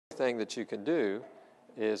thing that you can do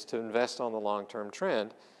is to invest on the long-term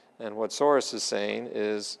trend. And what Soros is saying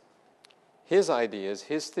is his ideas,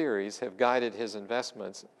 his theories have guided his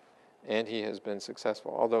investments, and he has been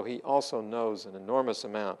successful, although he also knows an enormous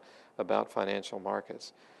amount about financial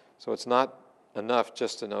markets. So it's not enough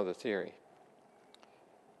just to know the theory.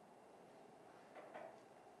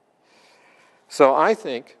 So I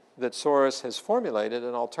think that Soros has formulated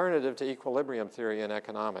an alternative to equilibrium theory in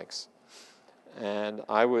economics. And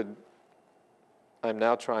I'm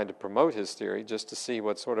now trying to promote his theory just to see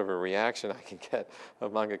what sort of a reaction I can get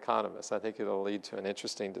among economists. I think it'll lead to an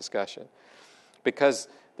interesting discussion. Because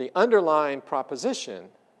the underlying proposition,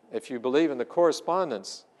 if you believe in the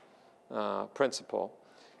correspondence principle,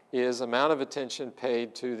 is amount of attention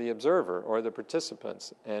paid to the observer or the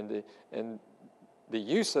participants and the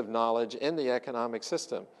use of knowledge in the economic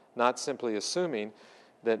system, not simply assuming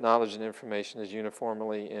that knowledge and information is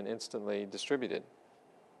uniformly and instantly distributed.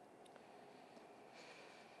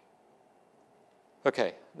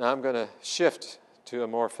 Okay, now I'm going to shift to a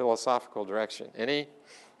more philosophical direction. Any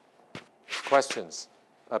questions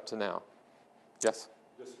up to now? Yes?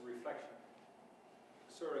 Just a reflection.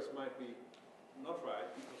 Soros might be not right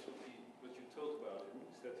because what you told about him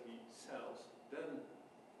is that he sells, then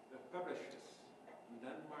publishes, and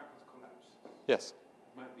then market collapses. Yes.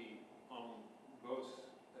 It might be on both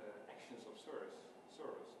actions of Soros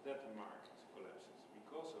that the market collapses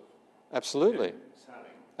because of Absolutely.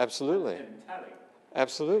 selling Absolutely. and telling.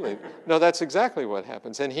 Absolutely. No, that's exactly what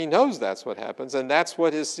happens. And he knows that's what happens. And that's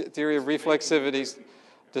what his theory of reflexivity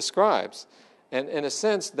describes. And in a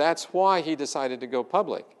sense, that's why he decided to go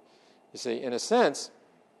public. You see, in a sense,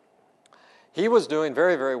 he was doing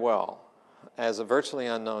very, very well as a virtually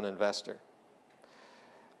unknown investor.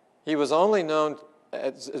 He was only known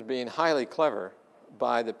as being highly clever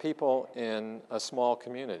by the people in a small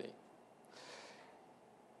community.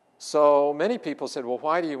 So many people said, well,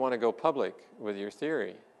 why do you want to go public with your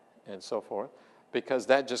theory and so forth? Because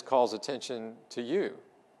that just calls attention to you.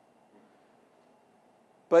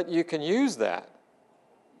 But you can use that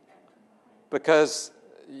because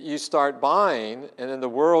you start buying, and then the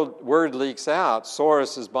word leaks out,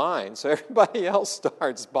 Soros is buying, so everybody else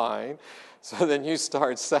starts buying, so then you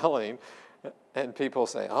start selling, and people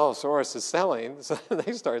say, oh, Soros is selling, so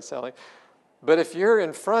they start selling. But if you're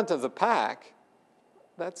in front of the pack,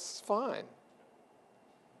 that's fine.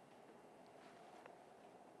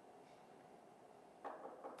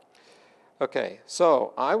 Okay,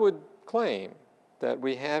 so I would claim that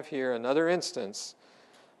we have here another instance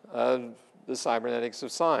of the cybernetics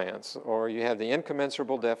of science, or you have the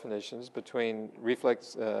incommensurable definitions between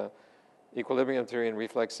equilibrium theory and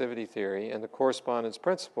reflexivity theory, and the correspondence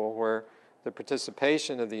principle where the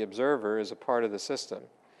participation of the observer is a part of the system.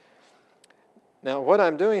 Now, what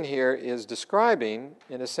I'm doing here is describing,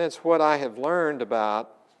 in a sense, what I have learned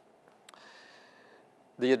about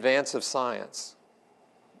the advance of science.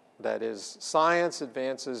 That is, science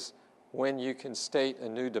advances when you can state a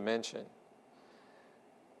new dimension.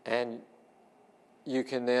 And you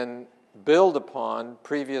can then build upon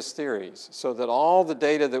previous theories so that all the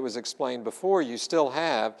data that was explained before you still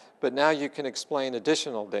have, but now you can explain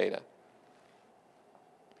additional data.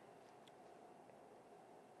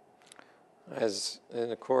 As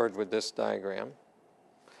in accord with this diagram.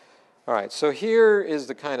 All right, so here is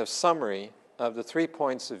the kind of summary of the 3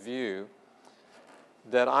 points of view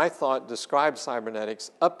that I thought described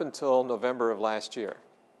cybernetics up until November of last year.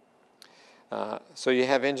 So you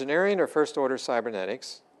have engineering or first-order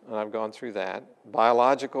cybernetics, and I've gone through that,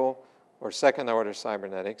 biological or second-order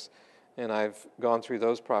cybernetics, and I've gone through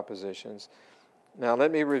those propositions. Now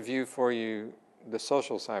let me review for you the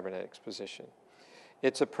social cybernetics position.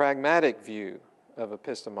 It's a pragmatic view of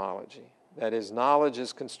epistemology. That is, knowledge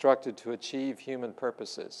is constructed to achieve human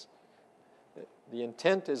purposes. The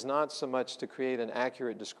intent is not so much to create an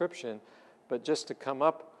accurate description, but just to come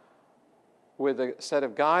up with a set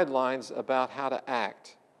of guidelines about how to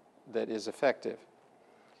act that is effective.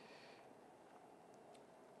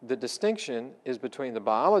 The distinction is between the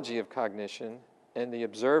biology of cognition and the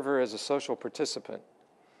observer as a social participant.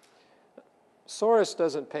 Soros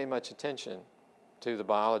doesn't pay much attention to the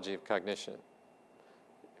biology of cognition.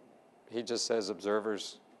 He just says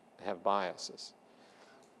observers have biases.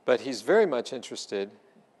 But he's very much interested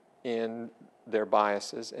in their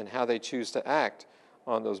biases and how they choose to act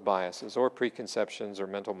on those biases or preconceptions or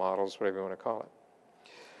mental models, whatever you want to call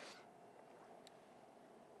it.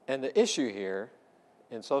 And the issue here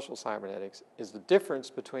in social cybernetics is the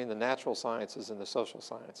difference between the natural sciences and the social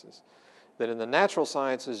sciences. That in the natural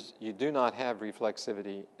sciences, you do not have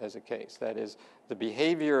reflexivity as a case. That is, the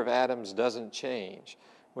behavior of atoms doesn't change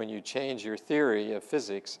when you change your theory of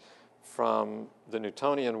physics from the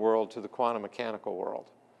Newtonian world to the quantum mechanical world.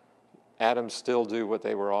 Atoms still do what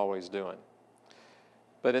they were always doing.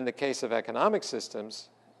 But in the case of economic systems,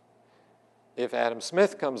 if Adam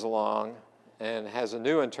Smith comes along and has a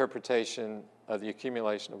new interpretation of the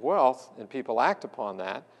accumulation of wealth and people act upon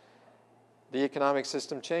that, the economic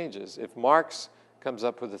system changes. If Marx comes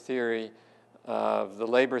up with a theory of the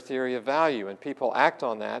labor theory of value and people act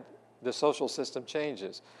on that, the social system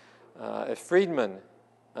changes. If Friedman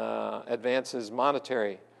advances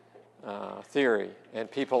monetary theory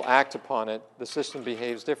and people act upon it, the system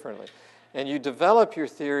behaves differently. And you develop your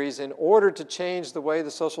theories in order to change the way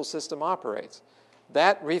the social system operates.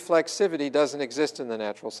 That reflexivity doesn't exist in the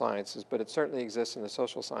natural sciences, but it certainly exists in the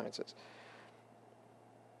social sciences.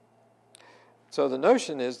 So the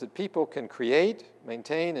notion is that people can create,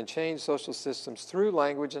 maintain, and change social systems through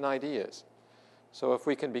language and ideas. So if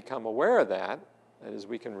we can become aware of that, that is,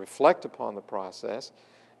 we can reflect upon the process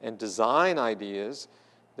and design ideas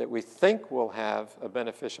that we think will have a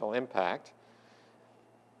beneficial impact,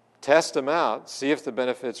 test them out, see if the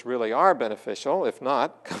benefits really are beneficial. If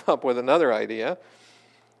not, come up with another idea.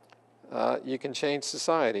 You can change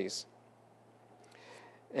societies.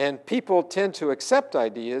 And people tend to accept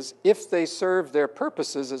ideas if they serve their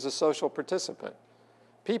purposes as a social participant.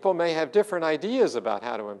 People may have different ideas about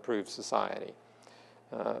how to improve society.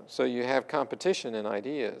 So you have competition in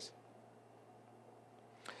ideas.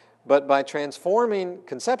 But by transforming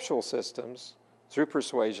conceptual systems through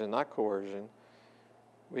persuasion, not coercion,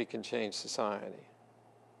 we can change society.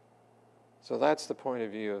 So that's the point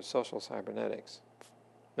of view of social cybernetics.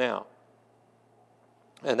 Now,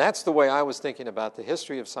 and that's the way I was thinking about the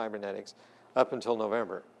history of cybernetics up until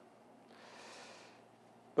November.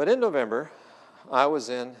 But in November, I was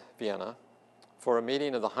in Vienna for a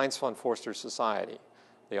meeting of the Heinz von Forster Society.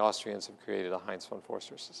 The Austrians have created a Heinz von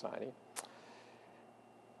Forster Society.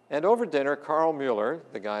 And over dinner, Carl Mueller,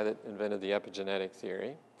 the guy that invented the epigenetic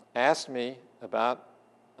theory, asked me about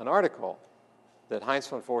an article that Heinz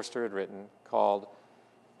von Forster had written called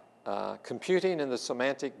Computing in the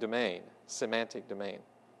Semantic Domain.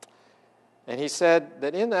 And he said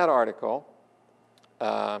that in that article,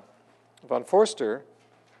 von Forster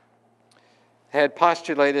had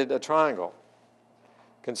postulated a triangle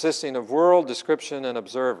consisting of world, description, and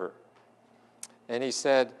observer. And he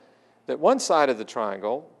said that one side of the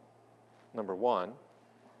triangle, number one,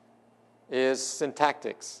 is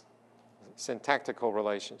syntactics, syntactical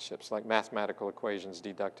relationships like mathematical equations,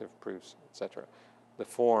 deductive proofs, etc., the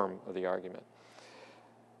form of the argument.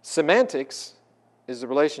 Semantics is the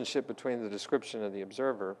relationship between the description and the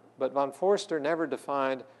observer, but von Forster never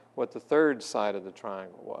defined what the third side of the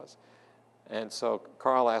triangle was. And so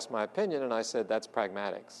Carl asked my opinion, and I said, that's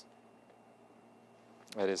pragmatics.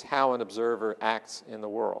 That is how an observer acts in the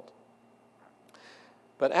world.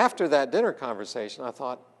 But after that dinner conversation, I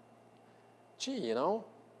thought, gee, you know,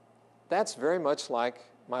 that's very much like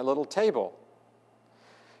my little table.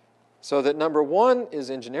 So that number one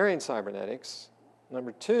is engineering cybernetics,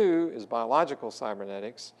 number two is biological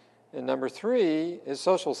cybernetics, and number three is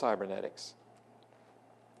social cybernetics.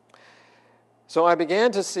 So I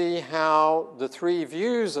began to see how the three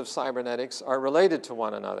views of cybernetics are related to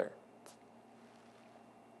one another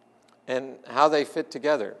and how they fit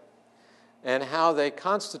together and how they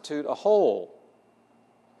constitute a whole.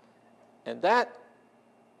 And that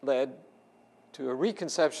led to a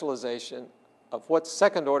reconceptualization of what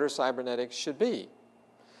second-order cybernetics should be.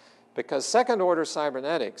 Because second-order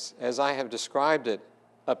cybernetics, as I have described it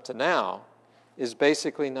up to now, is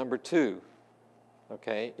basically number two.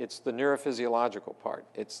 Okay? It's the neurophysiological part.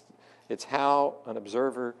 It's how an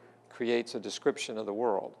observer creates a description of the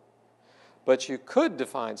world. But you could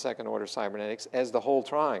define second-order cybernetics as the whole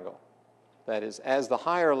triangle. That is, as the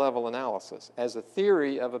higher-level analysis, as a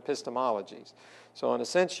theory of epistemologies. So in a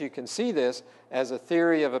sense, you can see this as a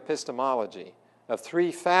theory of epistemology, of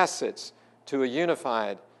three facets to a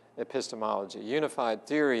unified epistemology, unified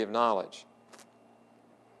theory of knowledge.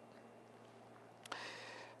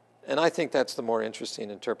 And I think that's the more interesting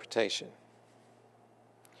interpretation.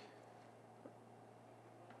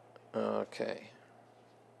 Okay.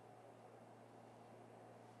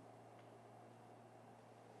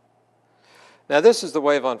 Now this is the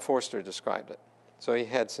way von Forster described it. So he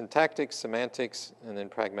had syntactics, semantics, and then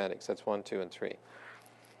pragmatics. That's 1, 2, and 3.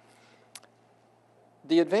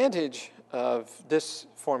 The advantage of this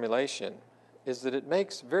formulation is that it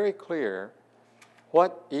makes very clear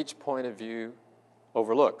what each point of view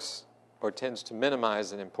overlooks or tends to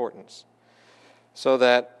minimize in importance. So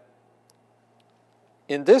that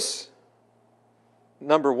in this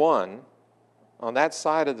number one, on that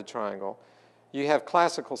side of the triangle, you have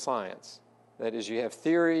classical science. That is, you have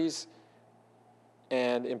theories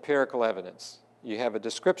and empirical evidence. You have a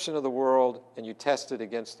description of the world, and you test it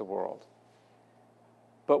against the world.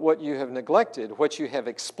 But what you have neglected, what you have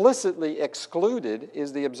explicitly excluded,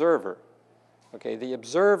 is the observer. Okay, the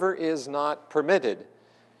observer is not permitted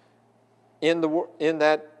in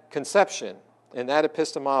that conception, in that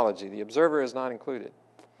epistemology. The observer is not included.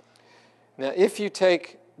 Now, if you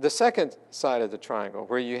take the second side of the triangle,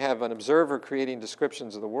 where you have an observer creating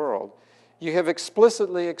descriptions of the world, you have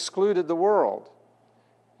explicitly excluded the world.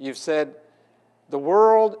 You've said the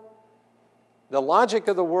world, the logic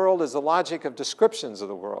of the world is the logic of descriptions of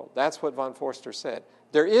the world. That's what von Forster said.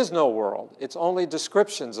 There is no world. It's only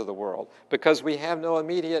descriptions of the world, because we have no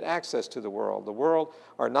immediate access to the world. The world,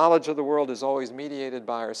 our knowledge of the world is always mediated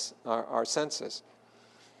by our senses.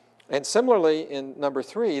 And similarly, in number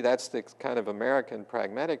 3, that's the kind of American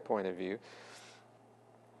pragmatic point of view,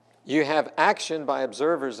 you have action by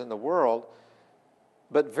observers in the world,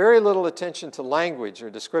 but very little attention to language or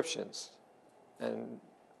descriptions. And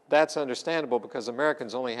that's understandable because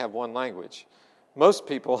Americans only have one language. Most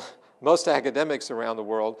people, most academics around the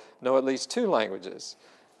world know at least 2 languages.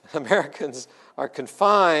 Americans are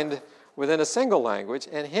confined within a single language,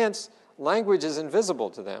 and hence language is invisible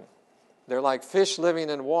to them. They're like fish living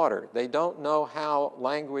in water. They don't know how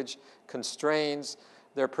language constrains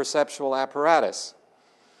their perceptual apparatus,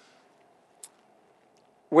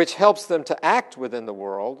 which helps them to act within the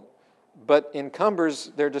world, but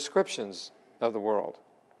encumbers their descriptions of the world.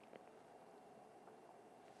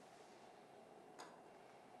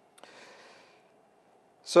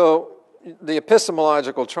 So the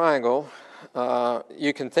epistemological triangle,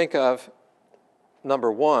 you can think of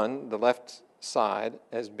number 1, the left side,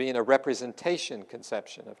 as being a representation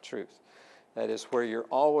conception of truth. That is where you're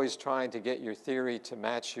always trying to get your theory to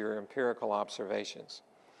match your empirical observations.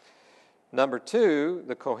 Number 2,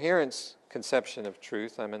 the coherence conception of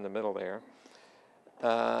truth, I'm in the middle there.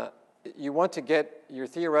 You want to get your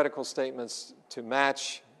theoretical statements to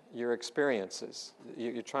match your experiences.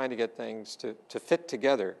 You're trying to get things to fit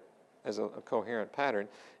together as a coherent pattern.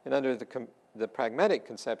 And under the pragmatic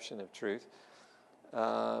conception of truth,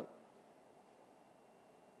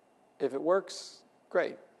 if it works,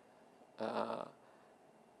 great.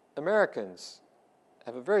 Americans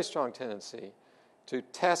have a very strong tendency to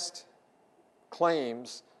test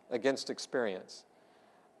claims against experience.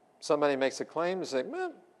 Somebody makes a claim and say,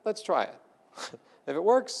 well, let's try it. If it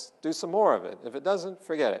works, do some more of it. If it doesn't,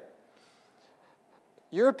 forget it.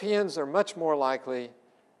 Europeans are much more likely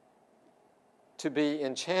to be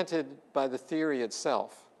enchanted by the theory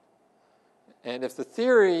itself. And if the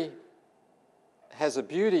theory has a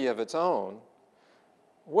beauty of its own,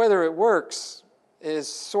 whether it works is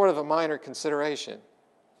sort of a minor consideration.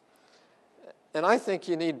 And I think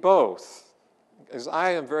you need both, because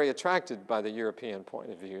I am very attracted by the European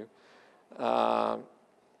point of view,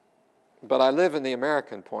 but I live in the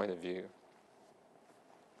American point of view.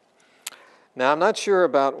 Now, I'm not sure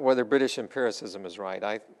about whether British empiricism is right.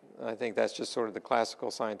 I think that's just sort of the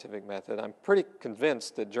classical scientific method. I'm pretty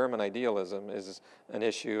convinced that German idealism is an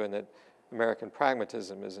issue and that American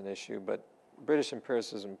pragmatism is an issue, but British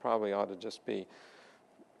empiricism probably ought to just be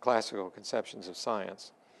classical conceptions of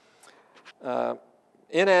science.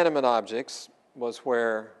 Inanimate objects was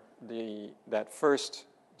where that first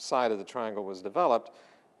side of the triangle was developed.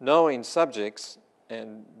 Knowing subjects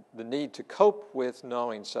and the need to cope with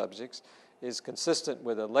knowing subjects is consistent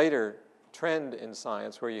with a later trend in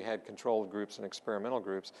science where you had controlled groups and experimental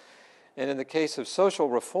groups. And in the case of social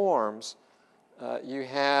reforms, you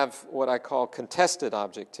have what I call contested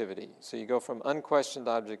objectivity. So you go from unquestioned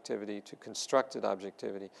objectivity to constructed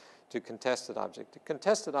objectivity to contested objectivity.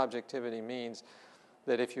 Contested objectivity means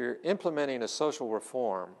that if you're implementing a social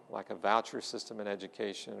reform, like a voucher system in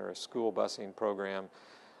education or a school busing program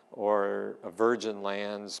or a virgin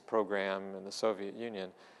lands program in the Soviet Union,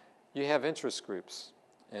 you have interest groups.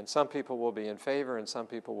 And some people will be in favor and some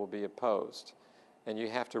people will be opposed. And you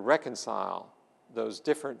have to reconcile those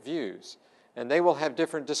different views. And they will have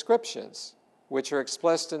different descriptions, which are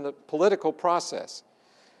expressed in the political process.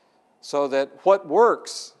 So that what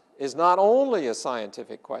works is not only a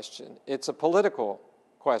scientific question, it's a political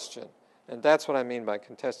question. And that's what I mean by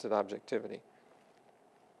contested objectivity.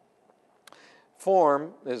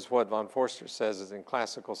 Form is what von Forster says is in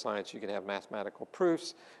classical science you can have mathematical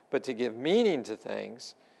proofs, but to give meaning to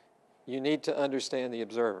things, you need to understand the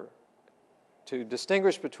observer. To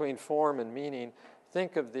distinguish between form and meaning,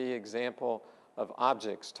 think of the example of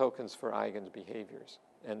objects, tokens for Eigen's behaviors,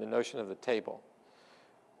 and the notion of the table,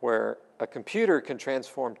 where a computer can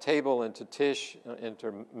transform table into Tisch,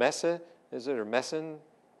 into Messe, is it, or Messen?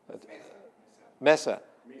 Mesa.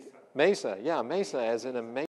 Mesa. Mesa, yeah, Mesa as in a